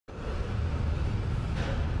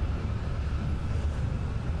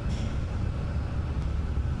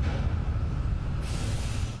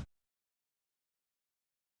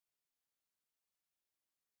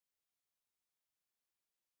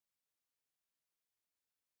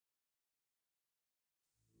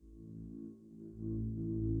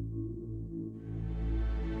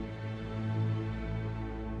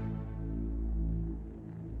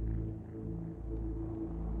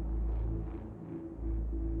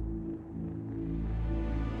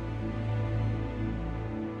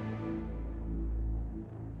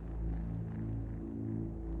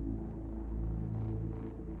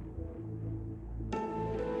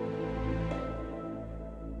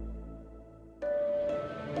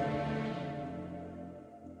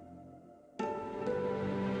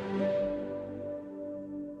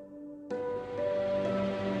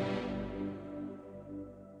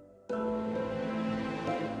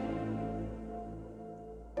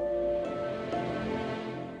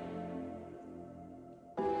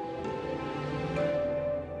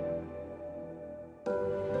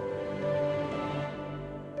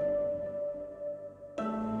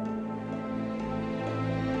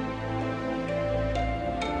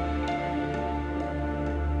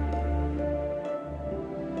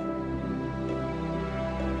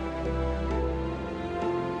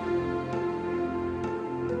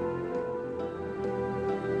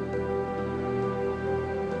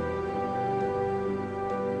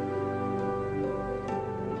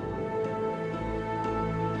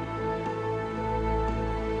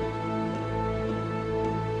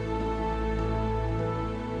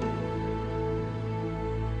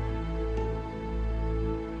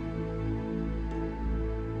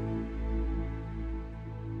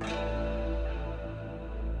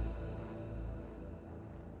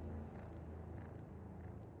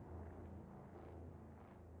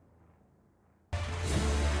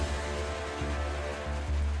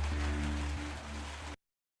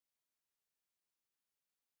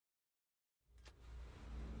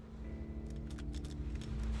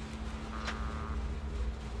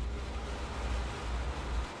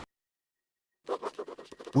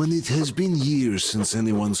When it has been years since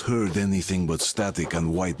anyone's heard anything but static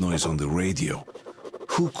and white noise on the radio,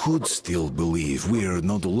 who could still believe we are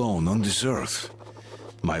not alone on this earth?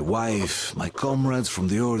 My wife, my comrades from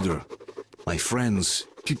the Order, my friends,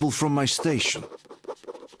 people from my station.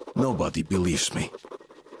 Nobody believes me.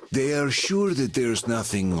 They are sure that there's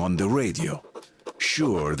nothing on the radio.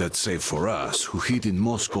 Sure that save for us who hid in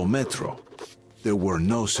Moscow metro, there were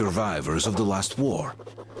no survivors of the last war.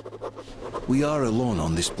 We are alone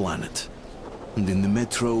on this planet. And in the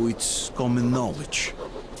metro it's common knowledge.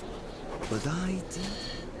 But I did...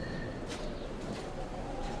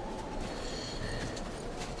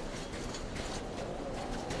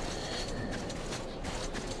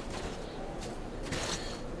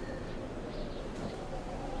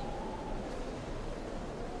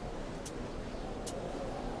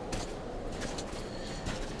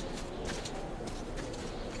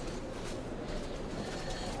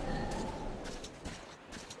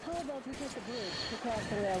 We take the bridge to cross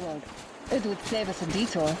the railroad. It would save us a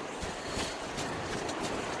detour.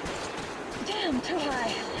 Damn, too high.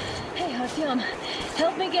 Hey, Artyom,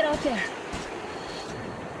 help me get out there.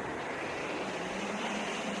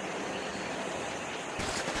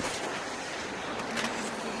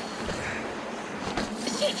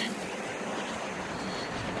 Shit!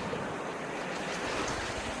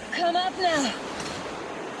 Come up now.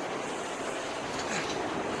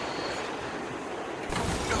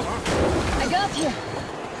 I got you!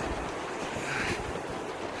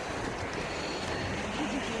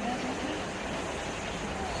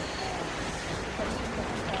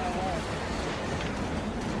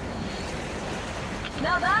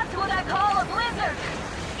 Now that's what I call a blizzard!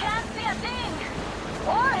 Can't see a thing!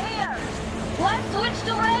 Or hear! Let's switch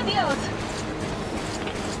to radios!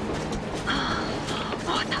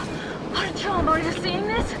 What the... Artyom, are you seeing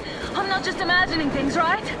this? I'm not just imagining things,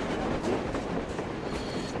 right?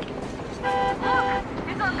 Look!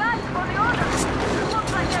 It's our guys for the Order! It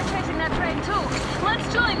looks like they're chasing that train too.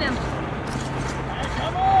 Let's join them! Hey,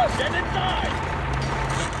 come on! Get inside!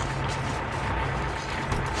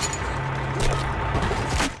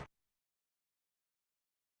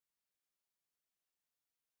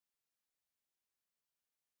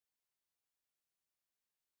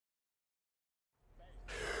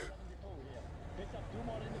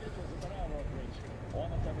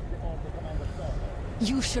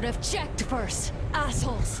 You should have checked first,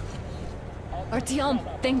 assholes! Artyom,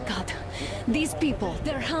 thank God. These people,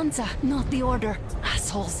 they're Hansa, not the Order.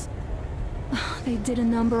 Assholes. They did a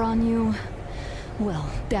number on you. Well,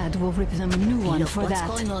 Dad will rip them a new one for that.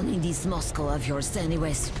 What's going on in this Moscow of yours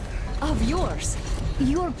anyways? Of yours?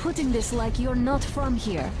 You're putting this like you're not from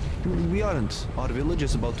here. We aren't. Our village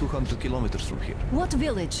is about 200 kilometers from here. What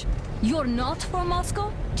village? You're not from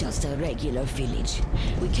Moscow? Just a regular village.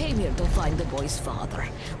 We came here to find the boy's father.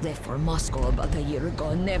 Left for Moscow about a year ago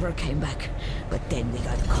and never came back. But then we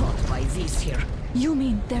got caught by this here. You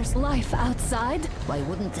mean there's life outside? Why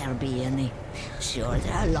wouldn't there be any? Sure,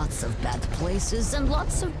 there are lots of bad places and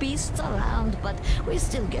lots of beasts around, but we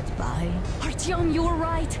still get by. Artyom, you were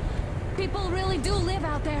right. People really do live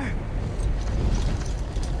out there.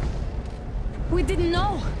 We didn't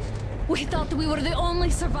know. We thought we were the only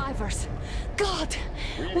survivors. God,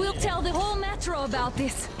 we'll tell the whole metro about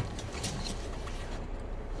this.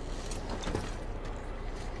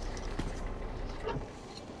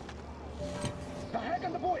 The heck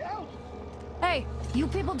and the boy out! Hey, you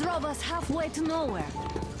people drove us halfway to nowhere.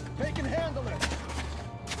 They can handle it!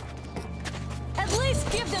 At least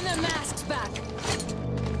give them their masks back.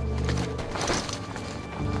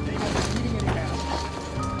 They won't be needing any masks.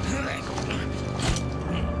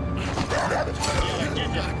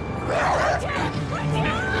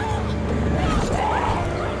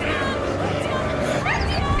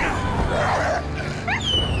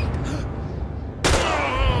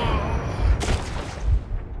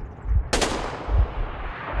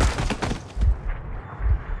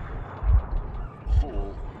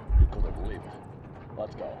 Fool, you could have lived.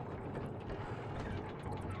 Let's go.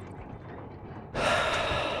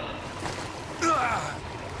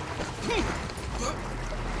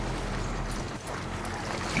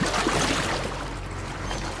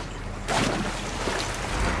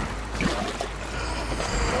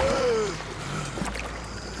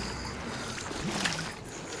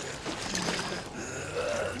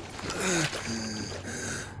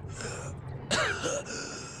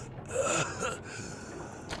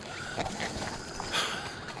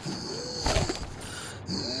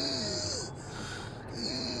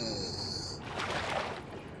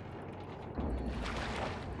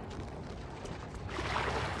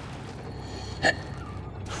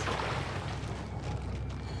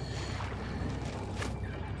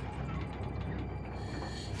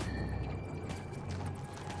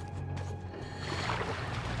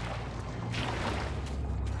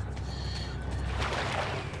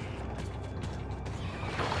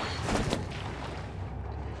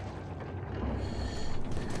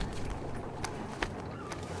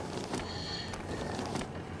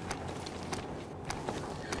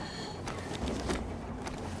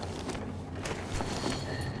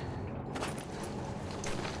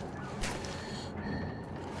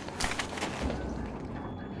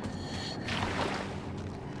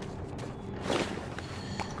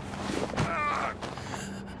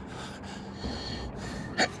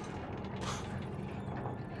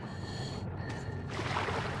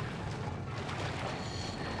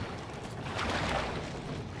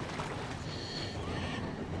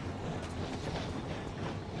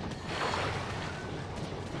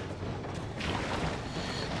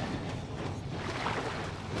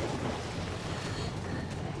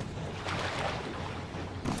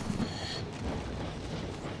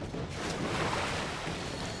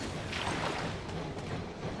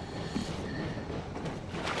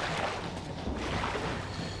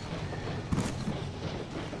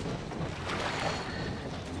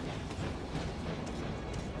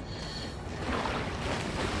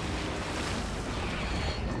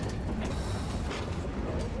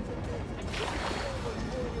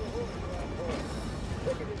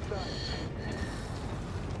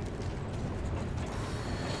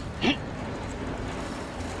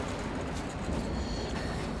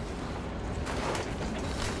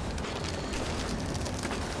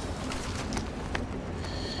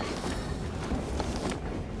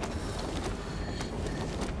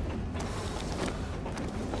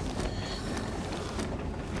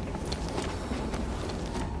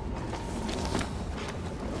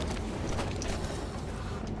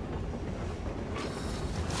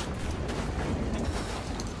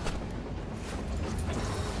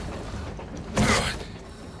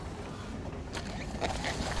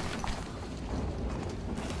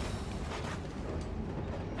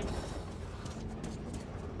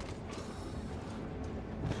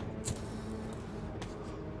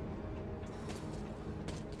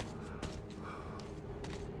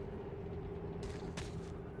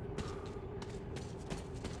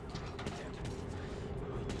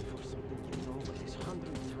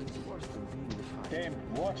 Damn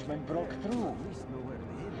watchman broke through.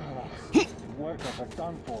 Workers are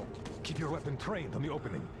done for. Keep your weapon trained on the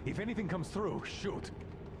opening. If anything comes through, shoot.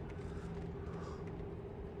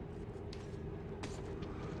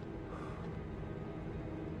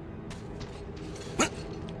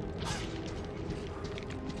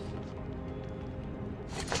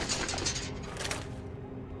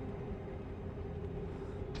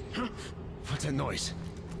 What's that noise?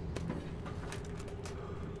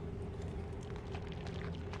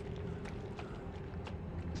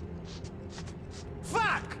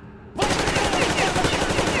 Fuck!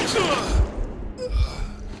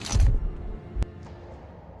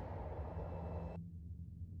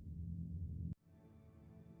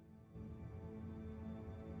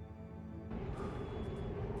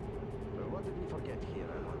 What did we forget here,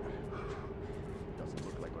 I wonder? Doesn't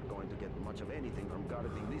look like we're going to get much of anything from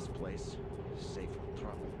guarding this place. Safe from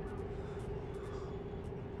trouble.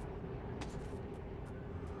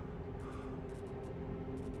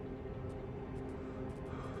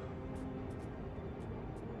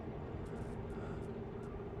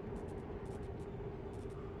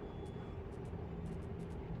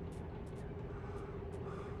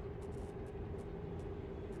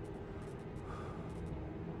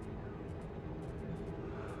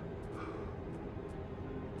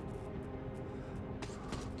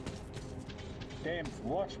 Damn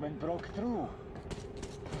watchman broke through.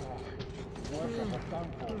 Workers are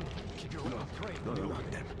done for. Keep your weapon trained No, on the no, no.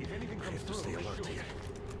 opening. If anything We comes have to through, stay alert shoot. here.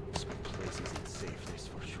 This place isn't safe, that's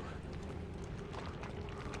for sure.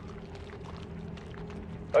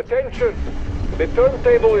 Attention! The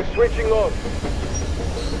turntable is switching on.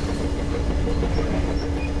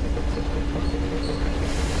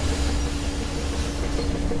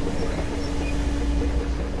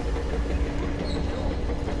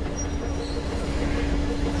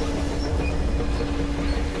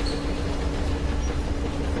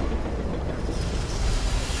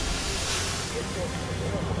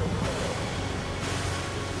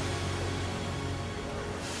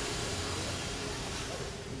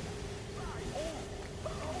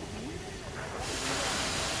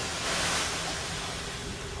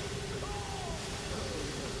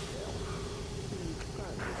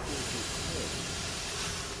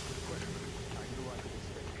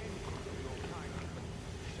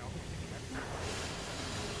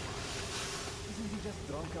 Isn't he just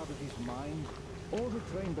drunk out of his mind? All the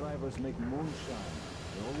train drivers make moonshine.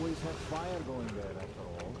 They always have fire going there, after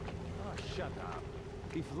all. Ah, shut up.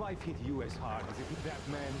 If life hit you as hard as it hit that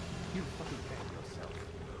man, you fucking hang yourself.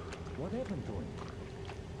 What happened to him?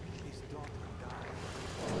 His daughter died.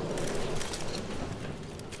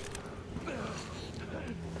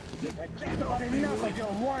 I've just about enough of your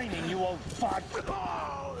whining, you old fuck!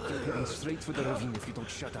 You're heading straight for the ravine if you don't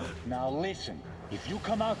shut up. Now listen, if you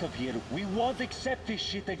come out of here, we won't accept this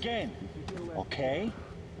shit again. Okay?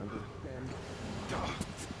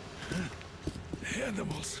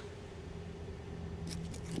 Animals.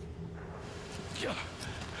 Yeah.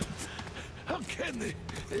 How can they?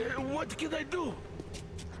 What can I do?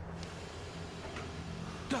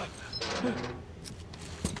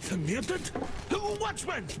 The mutant?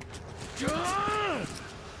 Watchman!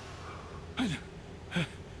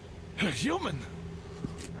 A human?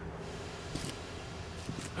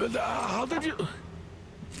 How did you...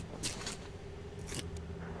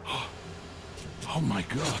 Oh my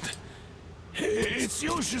God. It's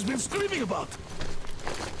you she's been screaming about.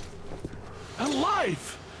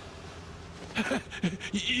 Alive!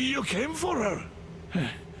 You came for her.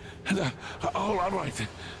 All right.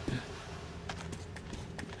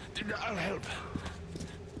 I'll help.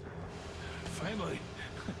 Finally,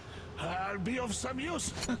 I'll be of some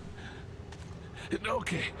use.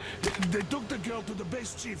 Okay, they took the girl to the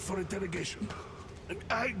base chief for interrogation.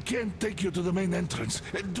 I can't take you to the main entrance.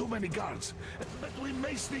 Too many guards. But we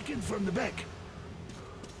may sneak in from the back.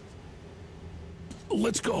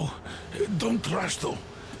 Let's go. Don't rush, though.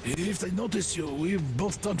 If they notice you, we're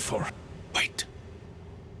both done for. Wait.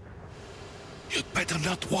 You'd better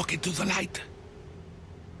not walk into the light.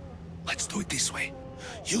 Let's do it this way.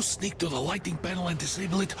 You sneak to the lighting panel and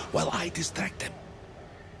disable it while I distract them.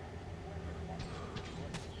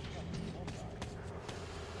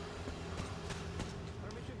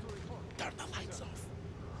 Turn the lights off.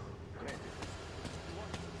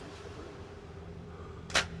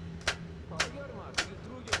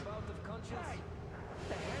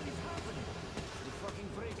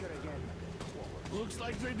 Looks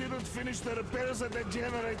like they didn't finish the repairs at the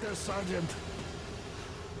generator, Sergeant.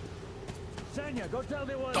 Sanya, go tell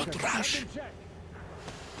the workers. Don't rush.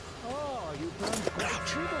 Oh, you turned quite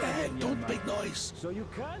feeble again, young Don't man. make noise. So you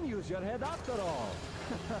can use your head after all.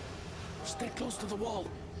 Stay close to the wall.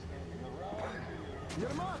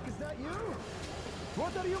 Yermak, is that you?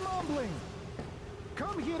 What are you mumbling?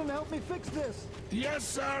 Come here and help me fix this. Yes,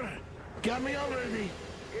 sir. Got me already.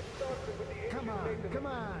 Come on, come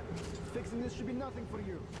on. Fixing this should be nothing for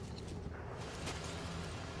you.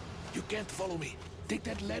 You can't follow me. Take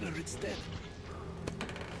that ladder instead.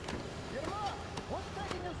 Yermak, what's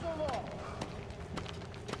taking you so long?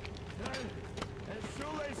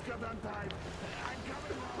 Shoelace got untied. I'm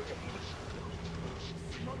coming along.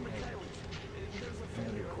 Not Mikhailович. There's a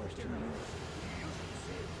failure question.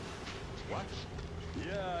 What?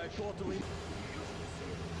 Yeah, I totally...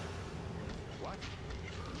 What?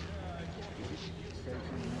 Yeah, I totally...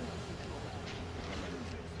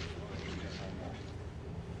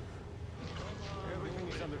 Everything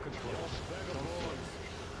is under control.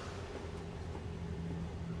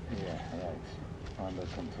 Yeah, right. Under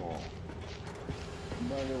control.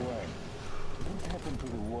 By the way, what happened to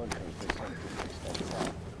the workers they sent to fix that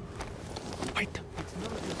town? Wait.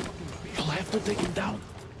 You'll have to take him down.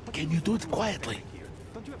 Can you do it quietly?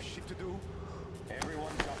 Don't you have shit to do?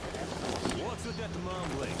 Everyone got the answers. What's with that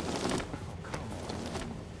mumbling?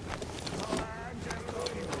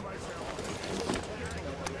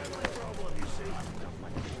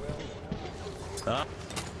 Huh?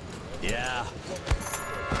 Yeah.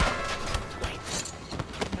 Wait.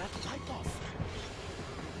 Turn that light off.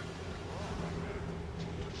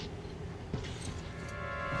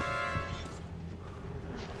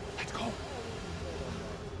 Let's go.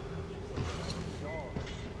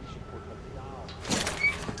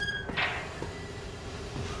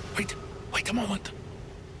 Wait a moment.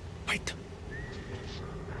 Wait.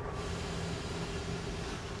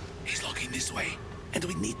 He's looking this way, and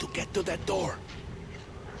we need to get to that door.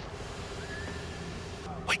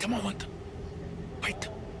 Wait a moment. Wait.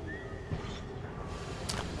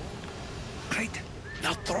 Great.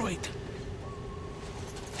 Now throw it.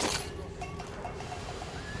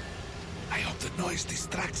 I hope the noise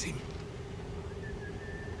distracts him.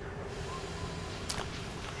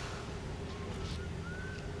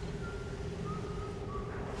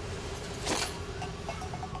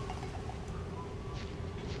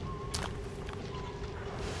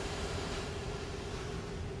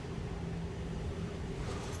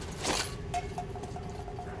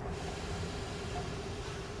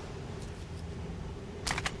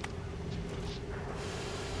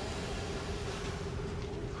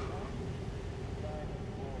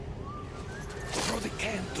 Throw the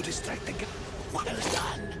can to distract the guy. Well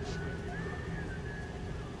done.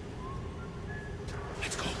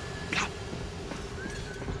 Let's go. Come.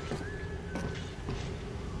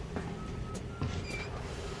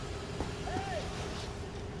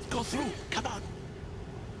 Go through. Come on.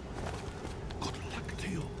 Good luck to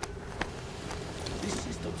you. This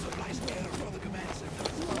system supplies air for the command center.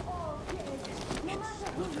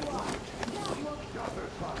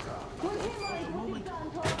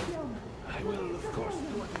 I will, of course, do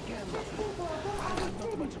what I can, but I'm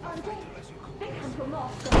not much of a fighter, as you can guess.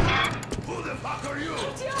 Who the fuck are you?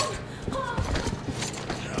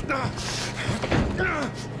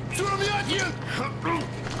 Surmiatin! You fucker!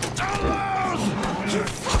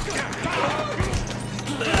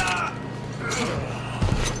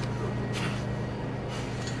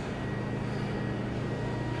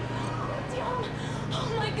 Oh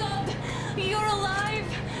my god! You're alive!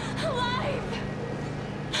 Alive!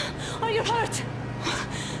 Are you hurt?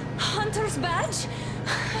 Hunter's badge?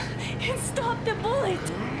 It stopped the bullet!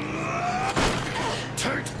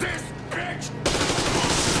 Take this, bitch!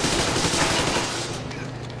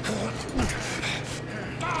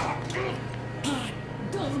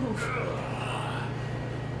 Don't move.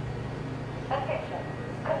 Attention.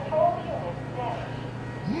 Control unit damaged.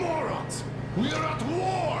 Morons! We are at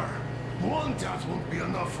war! One death won't be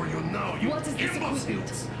enough for you now, you What is this imbeciles!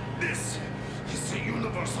 equipment? This is a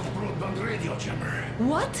universal broadband radio jammer.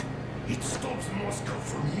 What? It stops Moscow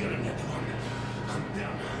from hearing anyone, and then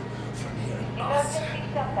from hearing us.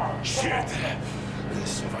 Emergency shutdown. Shit!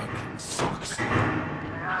 This fucking sucks.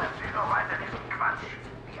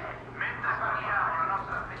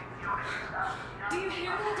 Do you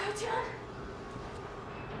hear that, Artyom?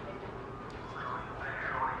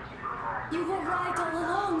 You were right all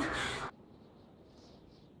along.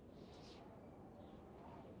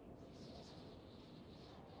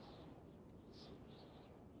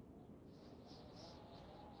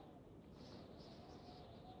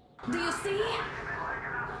 Do you see?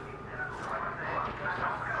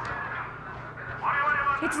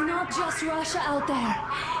 It's not just Russia out there.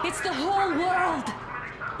 It's the whole world.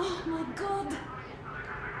 Oh my god.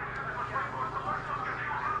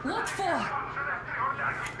 What for?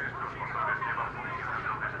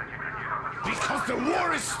 Because the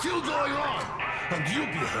war is still going on, and you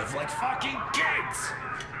behave like fucking kids!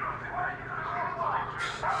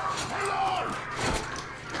 Hello!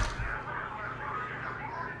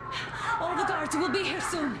 All the guards will be here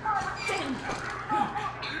soon. Damn!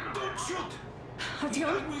 Don't shoot!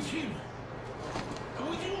 Artyom? I'm with him. I'm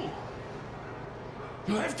with you.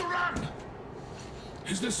 You have to run!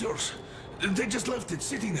 Is this yours? They just left it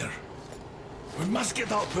sitting there. We must get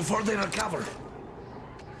out before they recover.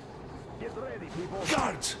 Get ready, people.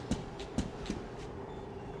 Guards!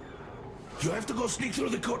 You have to go sneak through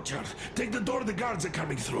the courtyard. Take the door the guards are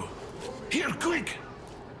coming through. Here, quick!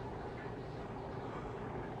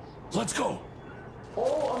 Let's go!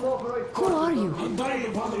 Who are you? Andrei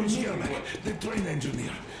Ivanovich Yermak, the train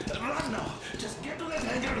engineer. Run now! Just get to that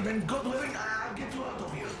hangar, then go to it. I'll get you out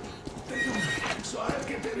of here. They know me, so I'll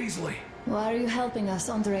get there easily. Why are you helping us,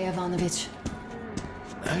 Andrei Ivanovich?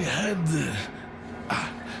 I had...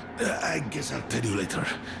 I guess I'll tell you later.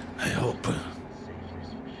 I hope.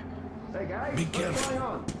 Hey guys, Be what's careful. going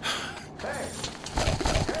on? Hey!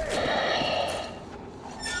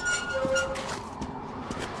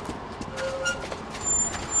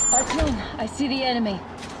 Artyom, I see the enemy.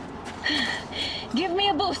 Give me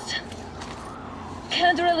a boost.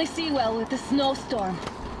 Can't really see well with the snowstorm.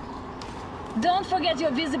 Don't forget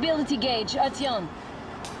your visibility gauge, Artyom.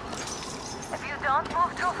 If you don't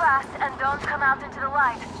move too fast and don't come out into the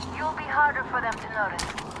light, you'll be harder for them to notice.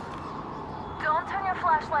 Don't turn your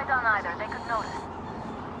flashlight on either, they could notice.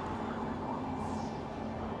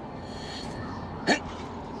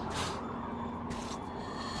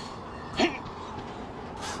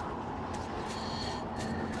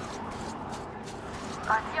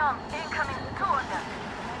 Artyom, incoming, 2 of them.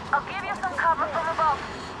 I'll give you some cover from above.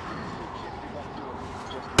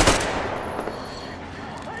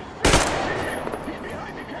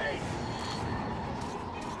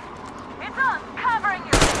 It's us, covering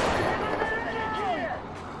you!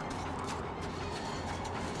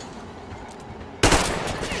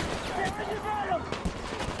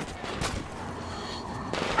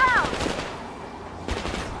 Down!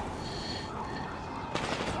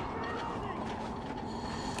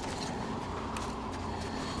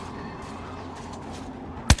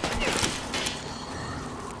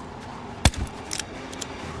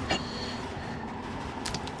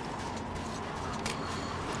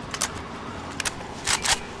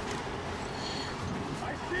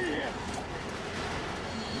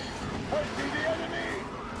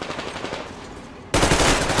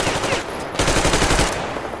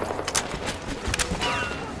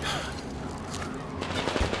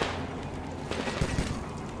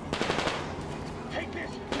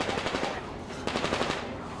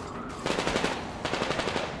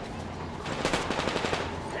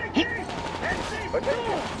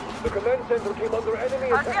 Attention! The command center came under enemy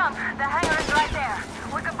attack. Artyom, the hangar is right there.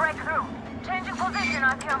 We can break through. Changing position,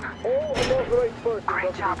 Artyom. All unauthorized persons Great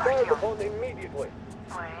are to job, be fired Artyom. upon immediately.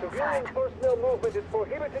 We're Civilian inside. personnel movement is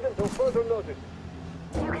prohibited until further notice.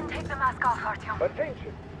 You can take the mask off, Artyom.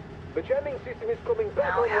 Attention! The jamming system is coming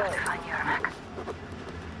back Now we have online. to find Yermak.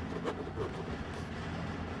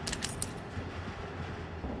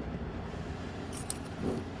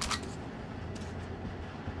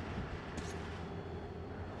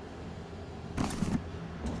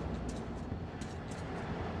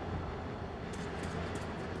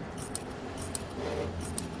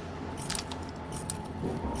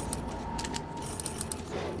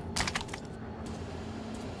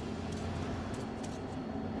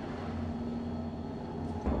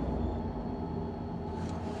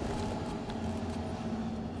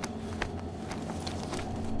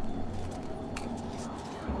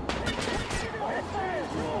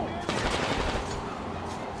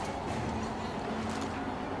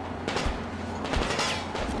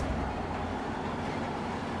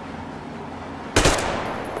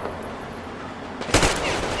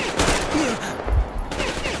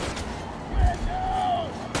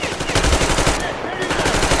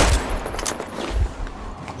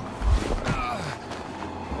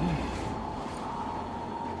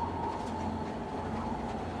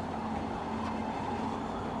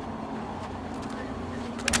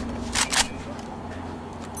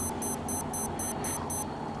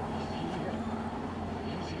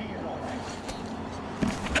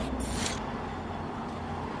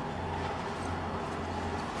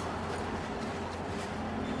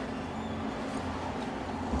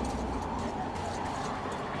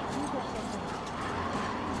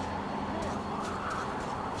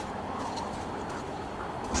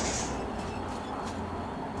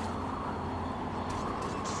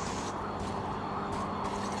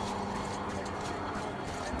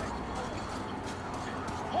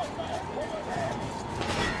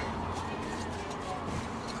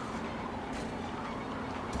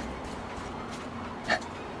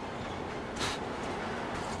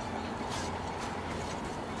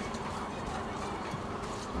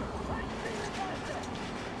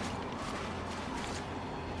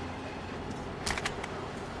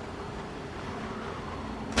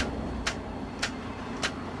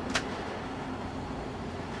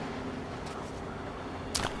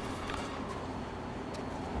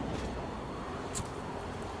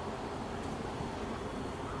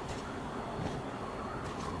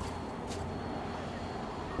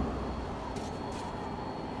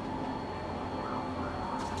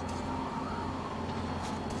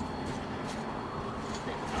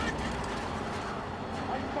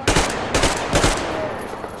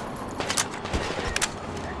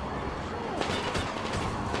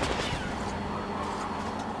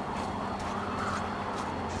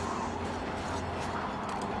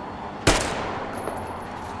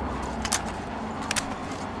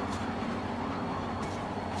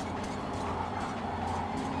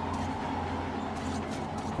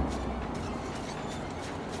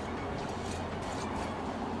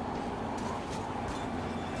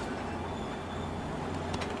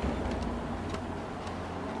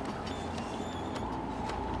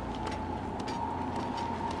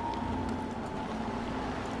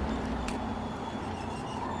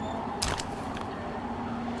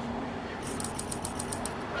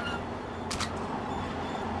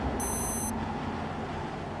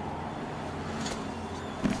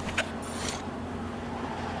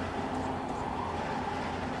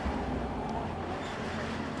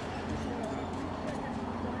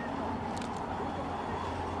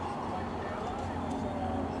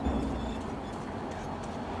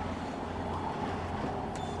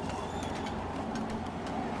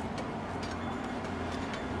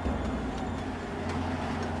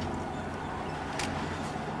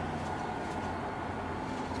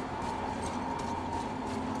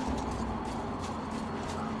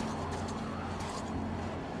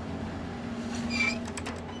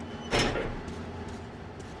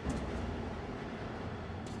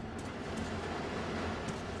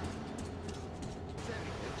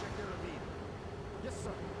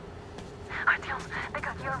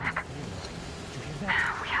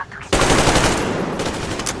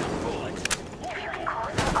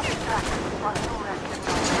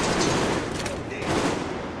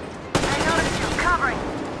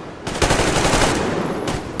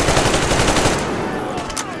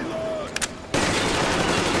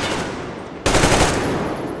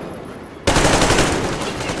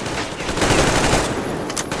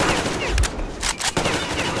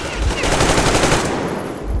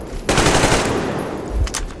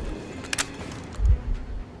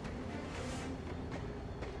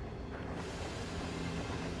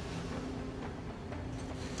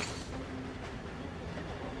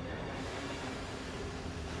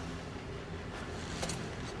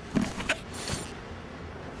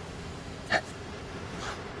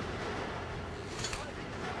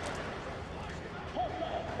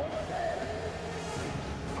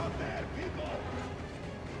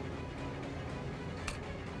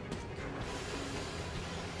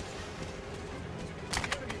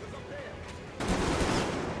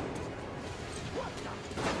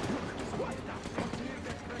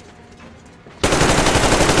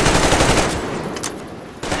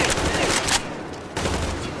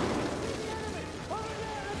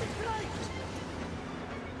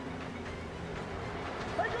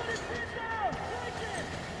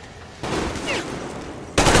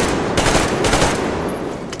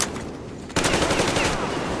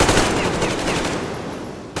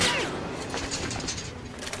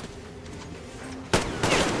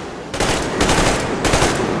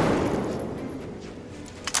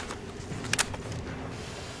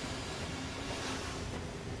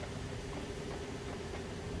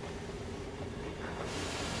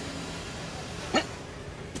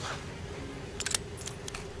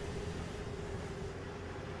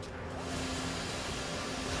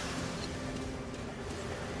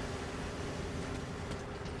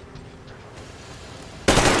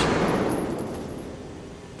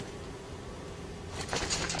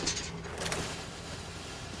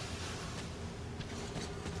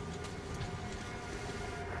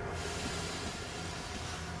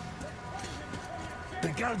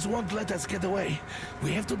 guards won't let us get away.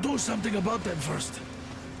 We have to do something about them first.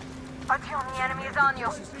 Artyom, the enemy is on you.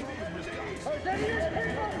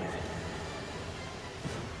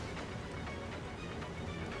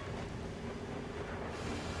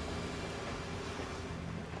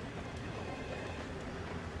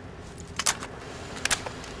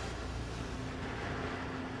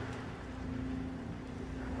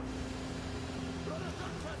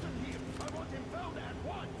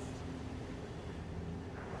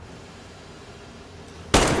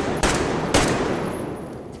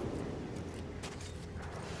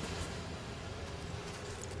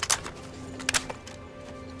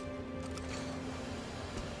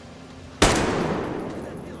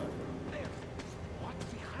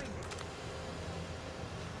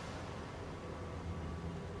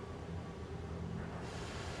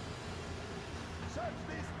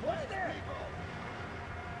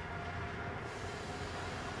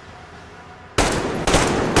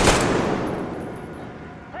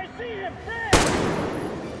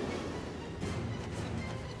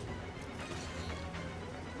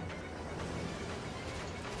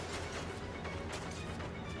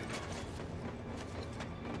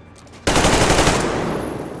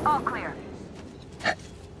 All clear.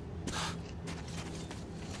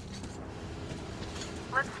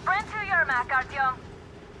 Let's sprint to Yermak, Artyom.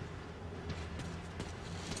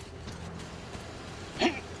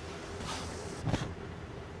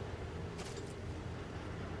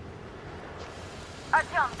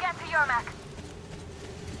 Artyom, get to Yermak.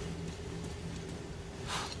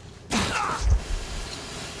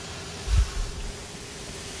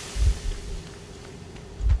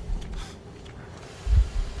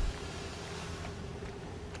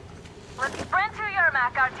 Let's sprint to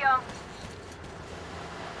Yermak, Artyom.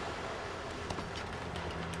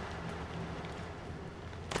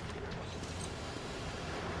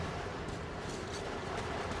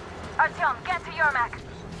 Artyom, get to Yermak.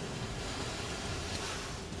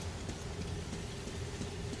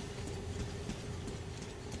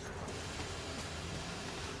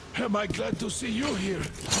 Am I glad to see you here?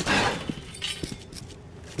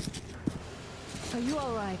 Are you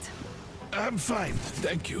all right? I'm fine,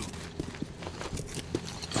 thank you.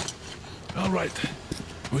 All right.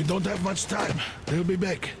 We don't have much time. They'll be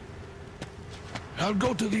back. I'll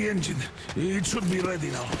go to the engine. It should be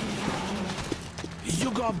ready now.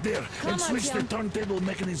 You go up there and switch the turntable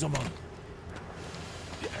mechanism on.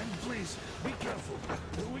 And please, be careful.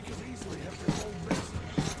 We could easily have the whole base.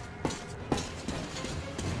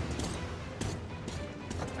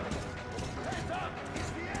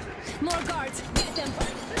 More guards! Get them!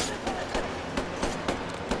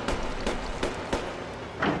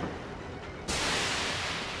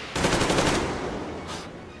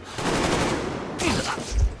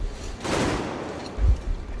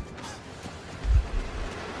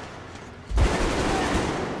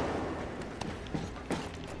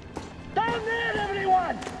 Down there,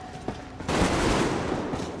 everyone!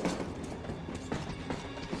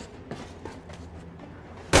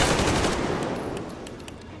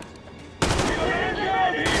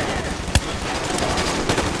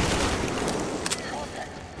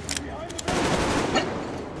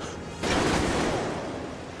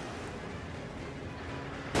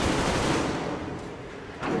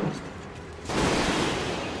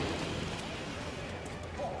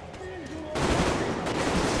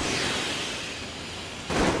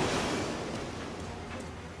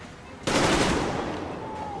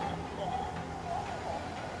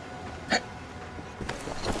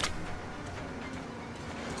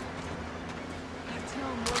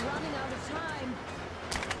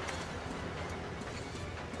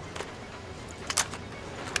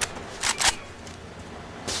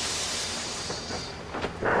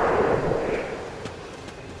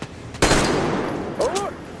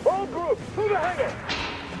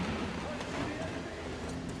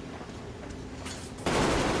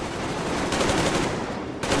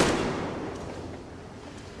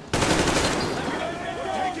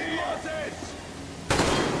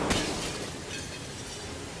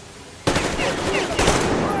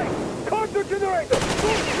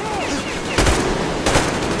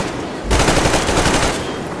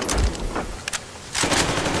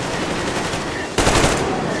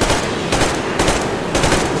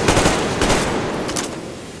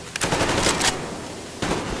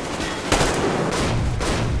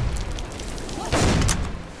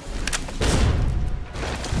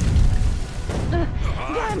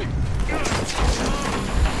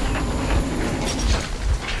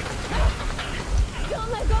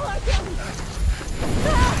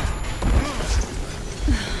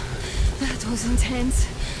 That was intense.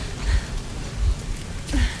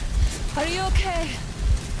 Are you okay?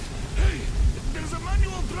 Hey, there's a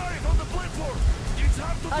manual drive on the platform. It's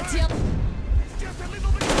hard to drive. It's just a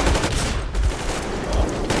little bit...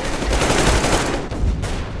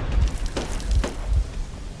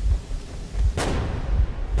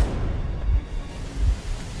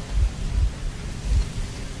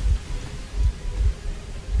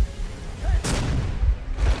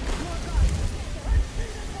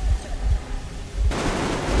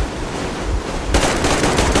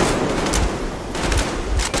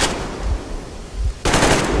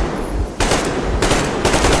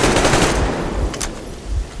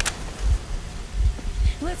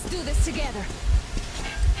 Let's do this together.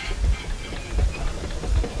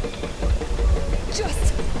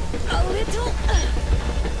 Just a little.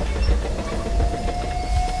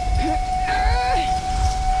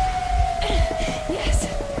 Yes.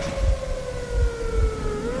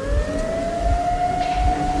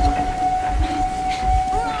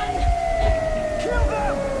 Run! Kill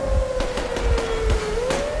them!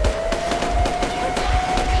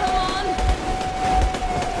 Come on!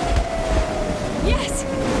 Yes!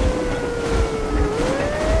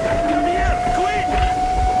 Come here, quick!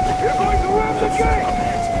 You're going to ram the gate!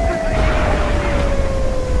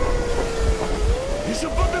 You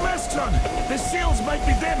should put the masks on. The seals might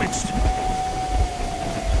be damaged.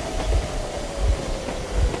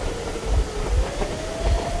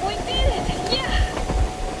 We did it! Yeah!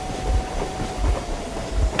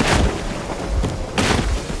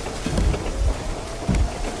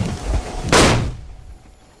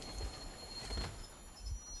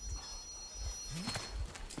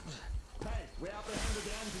 We apprehended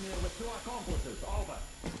the engineer with 2 accomplices. Over.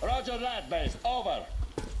 Roger that, base. Over.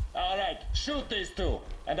 All right, shoot these 2.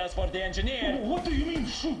 And as for the engineer... What do you mean,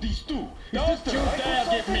 shoot these 2? Don't you dare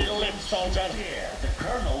give me lip, soldier! Yeah, the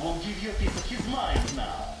Colonel will give you a piece of his mind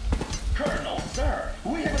now. Colonel, sir,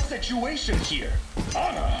 we have a situation here.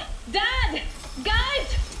 Anna! Dad!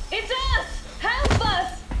 Guys! It's us! Help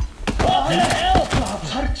us! What the hell?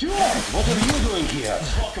 Artyom, what are you doing here?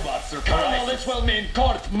 Talk about surprise. Colonel, this will mean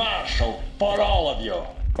court-martial for all of you.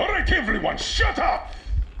 All right, everyone, shut up!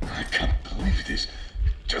 I can't believe this.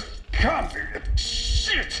 Just can't.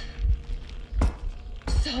 Shit!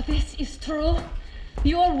 So this is true?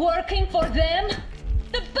 You're working for them?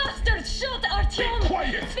 The bastards shot Artyom! Be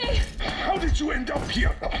quiet! How did you end up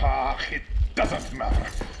here? It doesn't matter.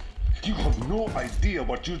 You have no idea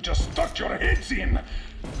what you just stuck your heads in.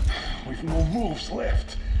 We've no moves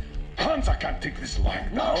left. Hansa can't take this line.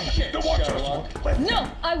 No shit, the Watchers Sherlock. won't let them. No,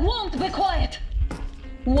 I won't be quiet!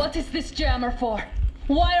 What is this jammer for?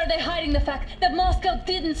 Why are they hiding the fact that Moscow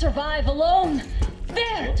didn't survive alone?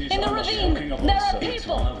 There, in the ravine, there are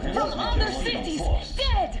people from other cities,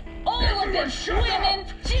 dead! All of Everyone them, shut up. women,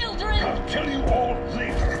 children! I'll tell you all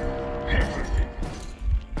later. Everything.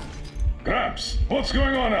 Gramps, what's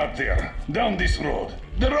going on out there? Down this road?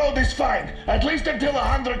 The road is fine, at least until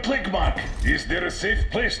 100 click mark. Is there a safe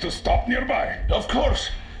place to stop nearby? Of course.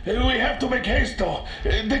 We have to make haste though.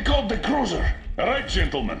 They called the cruiser. All right,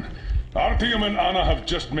 gentlemen. Artyom and Anna have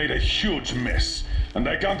just made a huge mess, and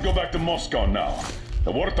I can't go back to Moscow now.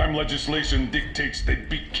 The wartime legislation dictates they'd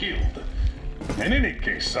be killed. In any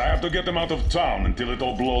case, I have to get them out of town until it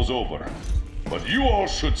all blows over. But you all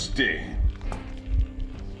should stay.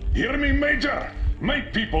 Hear me, Major? My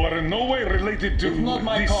people are in no way related to It's not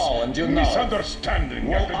my this call, and you know it. misunderstanding.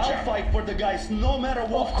 Well, at the I'll jam. fight for the guys no matter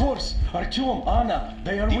what. Of course, Artyom, Anna,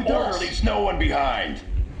 they are with The us. orderlies, no one behind.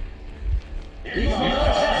 All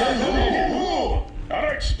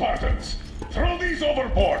right, Spartans. Throw these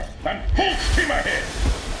overboard and full steam ahead.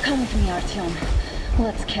 Come with me, Artyom.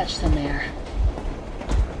 Let's catch some air.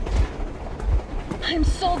 I'm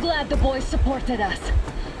so glad the boys supported us.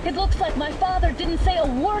 It looks like my father didn't say a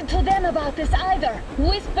word to them about this either.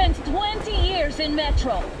 We spent 20 years in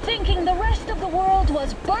Metro, thinking the rest of the world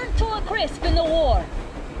was burnt to a crisp in the war.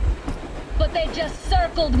 But they just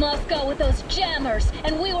circled Moscow with those jammers,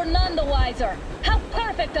 and we were none the wiser. How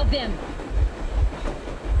perfect of them!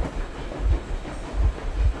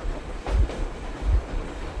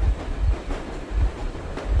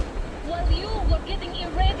 While you were getting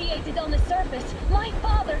irradiated on the surface, my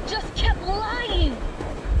father just kept lying!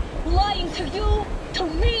 Lying to you, to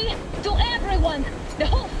me, to everyone! The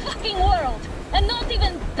whole fucking world! And not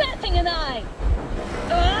even batting an eye!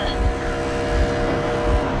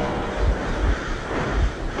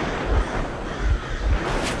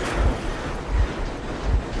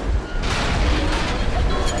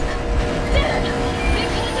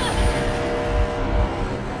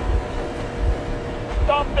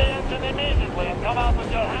 Stop the engine immediately and come out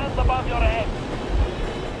with your hands above your head.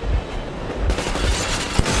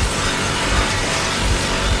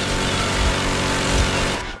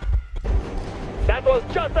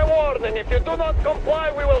 warning. If you do not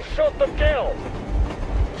comply, we will shoot to kill.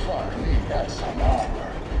 Fuck me, that's some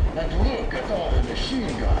armor. And look at all the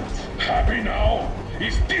machine guns. Happy now?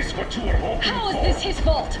 Is this what you were hoping for? How is this his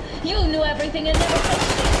fault? You knew everything and never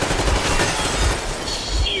touched it.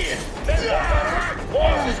 Shit!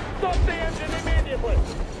 Stop the engine immediately!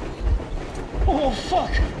 Oh,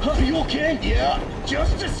 fuck! Are you okay? Yeah,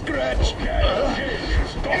 just a scratch. Okay,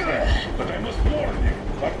 stop it. But I must warn you,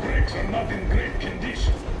 our brakes are not in great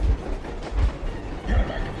condition.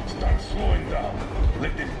 Yermak, start slowing down.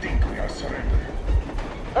 Let them think we are surrendering.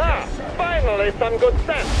 Ah, finally some good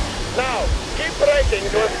sense. Now, keep braking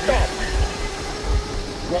to a stop.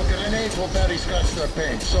 Well, grenades will barely scratch their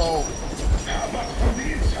paint, so... How about from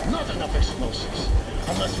the inside? Not enough explosives.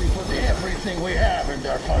 Unless we put everything we have in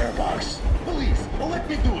their firebox. Please, let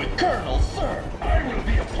me do it, Colonel, sir. I will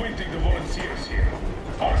be appointing the volunteers here.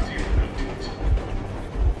 Artyom will do it.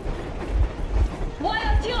 Why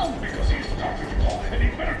Artyom? Because he started it all, and he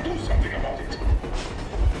better do something about it.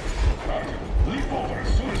 Artyom, leap over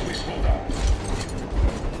as soon as we slow down.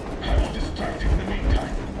 I will distract him in the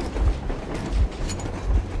meantime.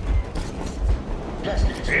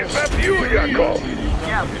 Is that you, Yakov?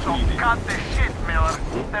 Yeah, so cut the shit, Miller.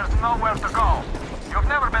 There's nowhere to go. You've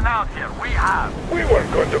never been out here. We have. We weren't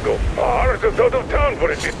going to go far, just out of town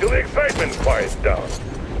for a bit till the excitement quiets down.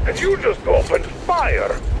 And you just opened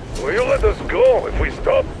fire. Will you let us go if we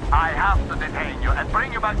stop? I have to detain you and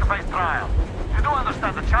bring you back to face trial. You do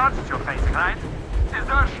understand the charges you're facing, right?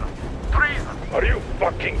 Desertion. Treason. Are you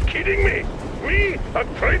fucking kidding me? Me? A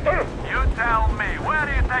traitor? You tell me, where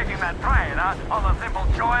are you taking that train, huh? On a simple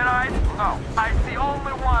joyride? No. I see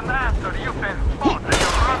only one answer. You've been spotted.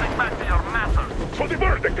 You're running back to your masters. So the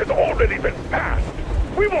verdict has already been passed.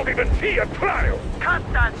 We won't even see a trial. Cut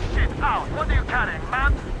that shit out. What are you carrying,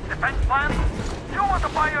 man? Defense plans? You want to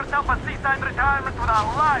buy yourself a seaside retirement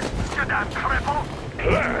without life, you damn cripple?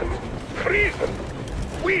 Plans? Treason?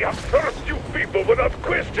 We have searched you people without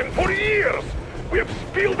question for years. We have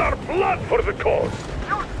spilled our blood for the cause.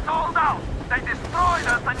 You sold out. They destroyed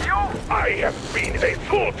us and you... I have been a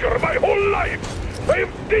soldier my whole life. I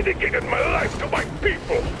have dedicated my life to my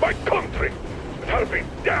people, my country. And I'll be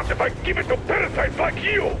damned if I give it to parasites like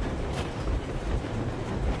you.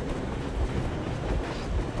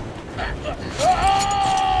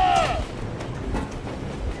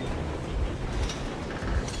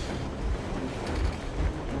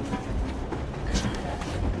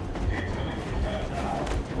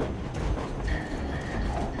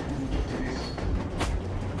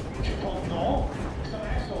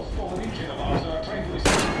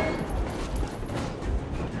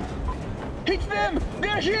 It's them!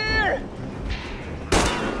 They're here!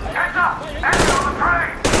 Hands up! Hands on the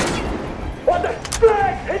train! What the...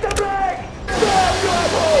 Brake! Hit the brake! Stop, you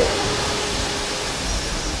asshole!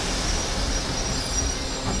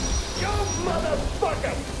 You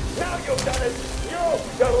motherfucker! Now you've done it! You,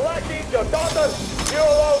 your lackeys, your daughters, you'll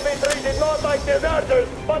all be treated not like deserters,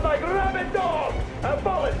 but like rabid dogs! A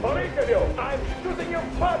bullet for each of you! I'm shooting you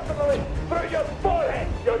personally through your forehead,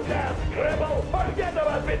 you damn cripple! Forget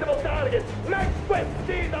about visible targets! Make swift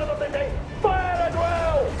seas out of the thing! Fire at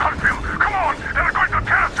will! Artyom, come on! They're going to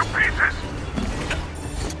tear us to pieces!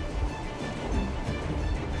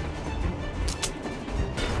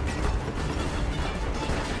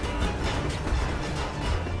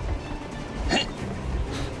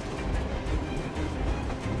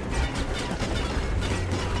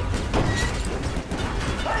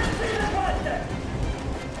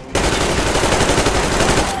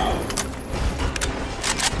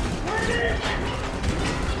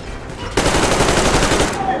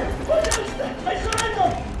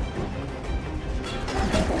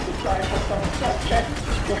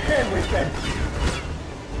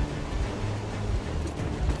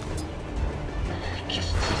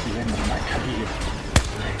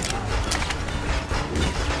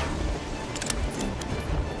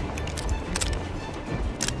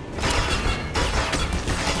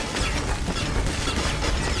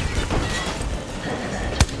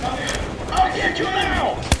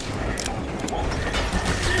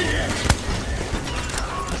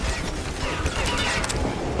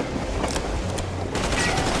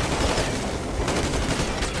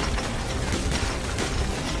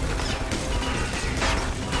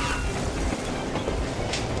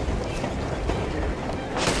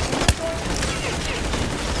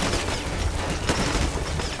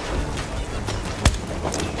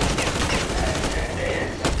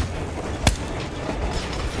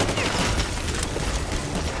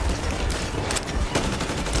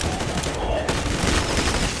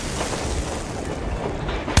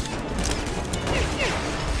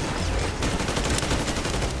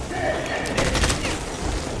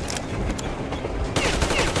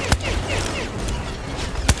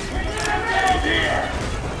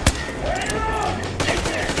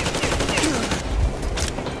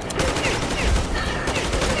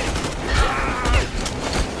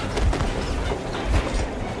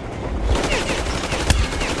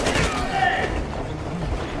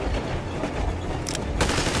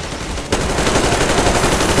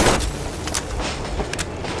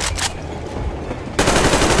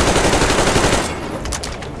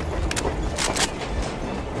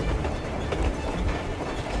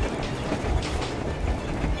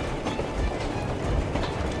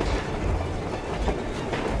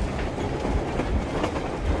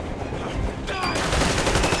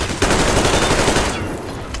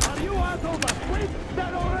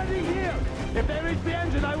 If they reach the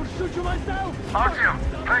engine, I will shoot you myself! Artyom,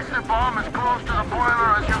 place the bomb as close to the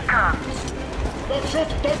boiler as you can. Don't shoot!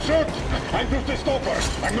 Don't shoot! I'm just a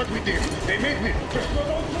stopper. I'm not with him. They made me. Just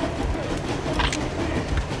don't shoot!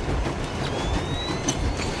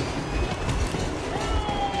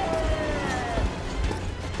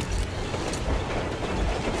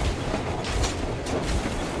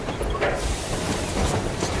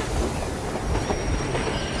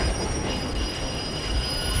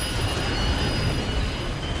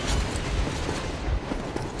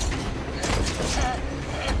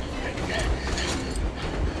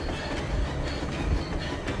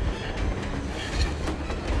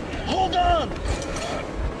 Hold on!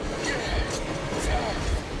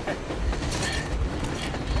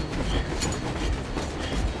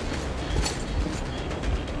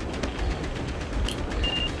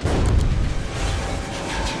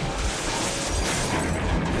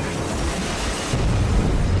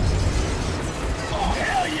 Oh,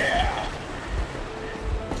 hell yeah!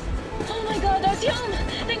 Oh my god, Artyom!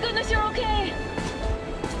 Thank goodness you're okay!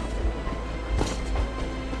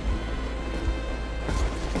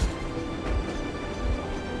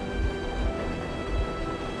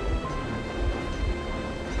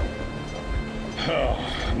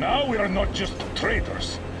 Now we are not just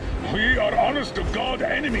traitors. We are honest-to-God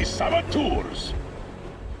enemy saboteurs.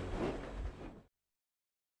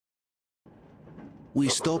 We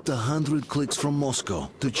stopped 100 clicks from Moscow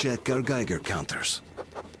to check our Geiger counters.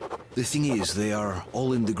 The thing is, they are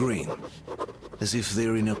all in the green, as if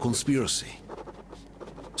they're in a conspiracy.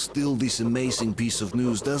 Still, this amazing piece of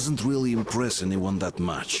news doesn't really impress anyone that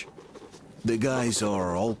much. The guys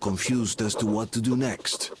are all confused as to what to do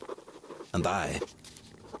next. And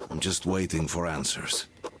I'm just waiting for answers.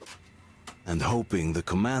 And hoping the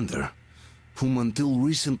commander, whom until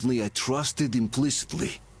recently I trusted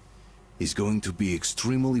implicitly, is going to be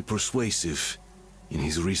extremely persuasive in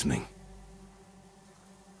his reasoning.